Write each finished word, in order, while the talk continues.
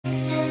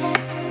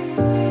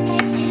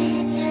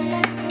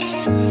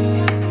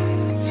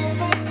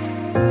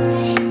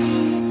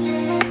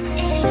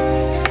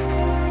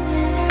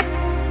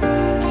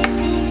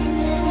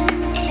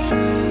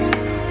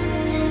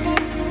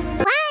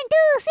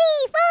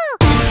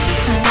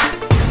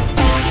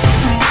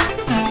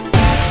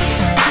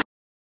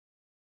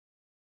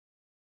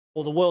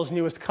Well, the world's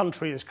newest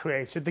country is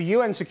created. The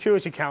UN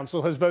Security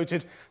Council has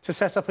voted to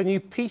set up a new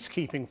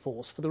peacekeeping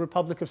force for the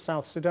Republic of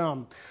South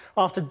Sudan.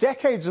 After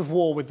decades of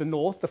war with the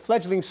North, the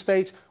fledgling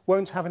state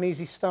won't have an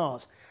easy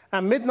start.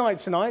 At midnight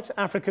tonight,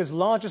 Africa's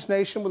largest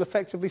nation will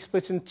effectively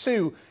split in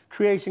two,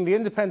 creating the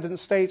independent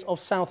state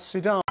of South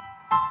Sudan.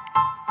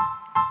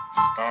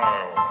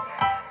 Style.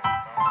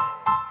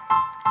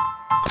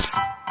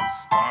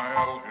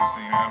 Style is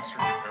the answer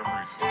to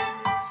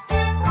everything.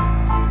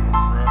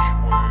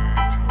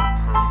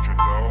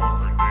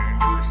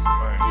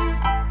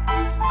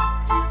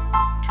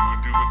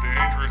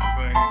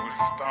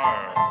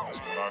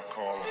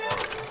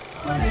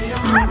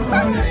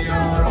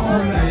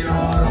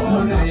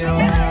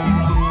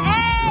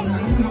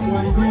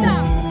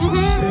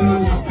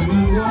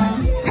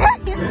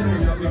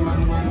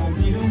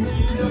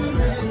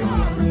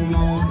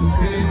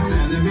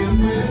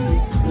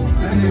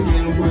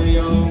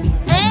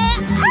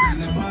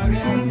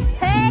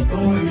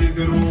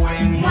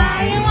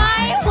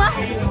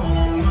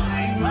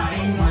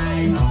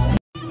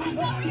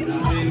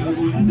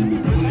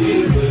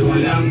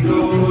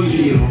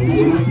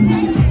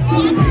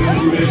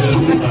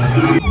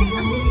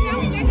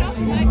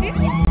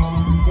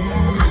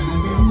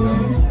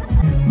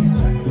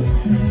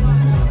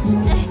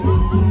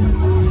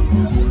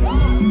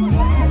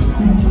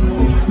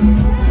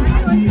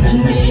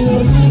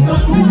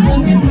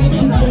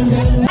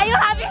 Are you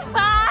having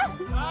fun?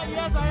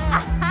 Yes, I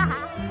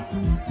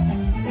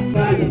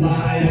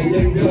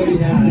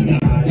am.